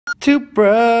Two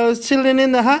bros chilling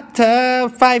in the hot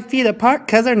tub, 5 feet apart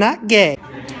cause they're not gay.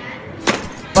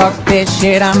 Fuck this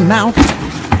shit, I'm out.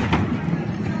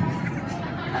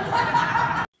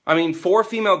 I mean, 4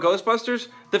 female Ghostbusters?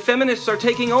 The feminists are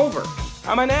taking over.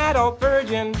 I'm an adult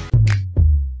virgin.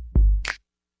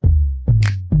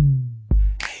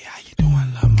 Hey, how you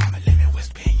doing, love mama? Let me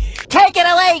whisper in your ear. Take it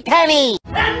away, Penny!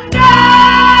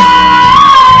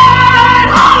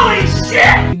 Holy shit!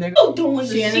 I'm doing the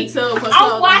shit.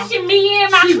 I'm washing me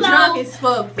in my clothes. She drunk as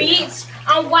fuck, bitch.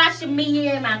 I'm washing me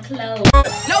in my clothes.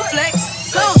 No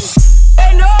flex, go.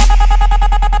 Hey, no.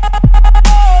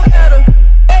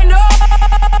 Hey, no.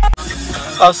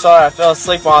 Oh, sorry, I fell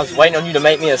asleep while I was waiting on you to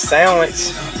make me a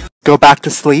sandwich. Go back to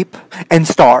sleep and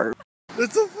starve.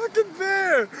 It's a fucking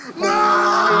bear! No!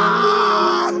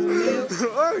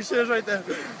 Oh shit, it's right there.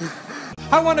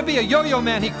 I want to be a yo-yo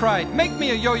man, he cried. Make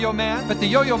me a yo-yo man. But the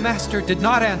yo-yo master did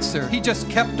not answer. He just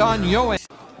kept on yo-ing.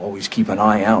 Always keep an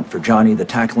eye out for Johnny the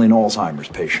tackling Alzheimer's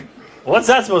patient. What's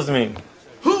that supposed to mean?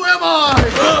 Who am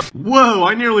I? Whoa,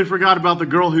 I nearly forgot about the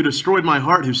girl who destroyed my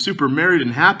heart who's super married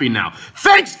and happy now.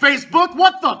 Thanks, Facebook!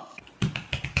 What the?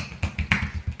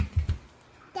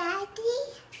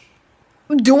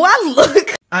 Do I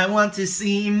look? I want to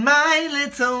see my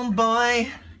little boy.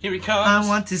 Here he comes. I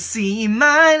want to see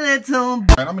my little boy.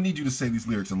 Alright, I'm gonna need you to say these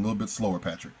lyrics a little bit slower,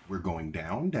 Patrick. We're going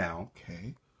down, down,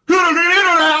 okay? Those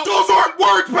aren't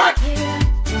words, Pat!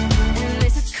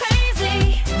 This is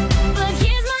crazy, but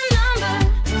here's my number.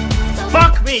 So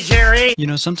Fuck me, Jerry! You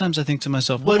know, sometimes I think to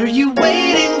myself, What are you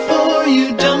waiting for,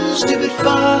 you dumb stupid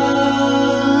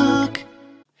fuck?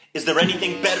 Is there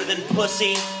anything better than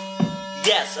pussy?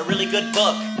 Yes, a really good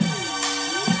book.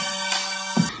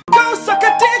 Go suck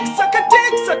a dick, suck a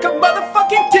dick, suck a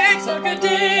motherfucking dick. Suck a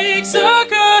dick,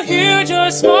 suck a huge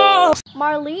or small.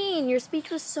 Marlene, your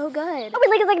speech was so good. Oh, but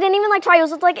like, I didn't even try. It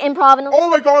was just improv and. Oh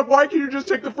my god, why can't you just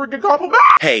take the freaking compliment?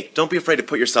 Hey, don't be afraid to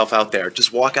put yourself out there.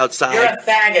 Just walk outside. You're a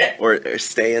faggot. Or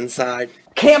stay inside.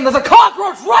 Cam, there's a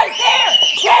cockroach right there!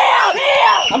 Cam,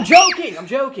 here! I'm joking, I'm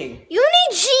joking. You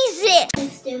need Jesus. I'm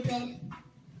stupid.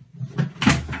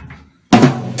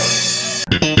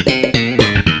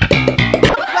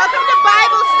 Welcome to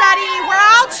Bible study. We're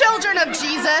all children of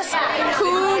Jesus.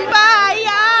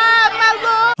 Kumbaya, my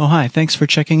Lord. oh hi, thanks for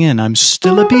checking in. I'm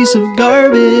still a piece of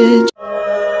garbage.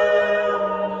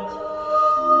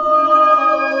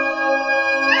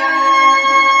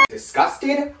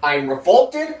 Disgusted, I am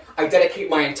revolted, I dedicate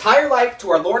my entire life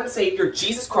to our Lord and Savior,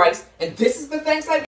 Jesus Christ, and this is the thanks I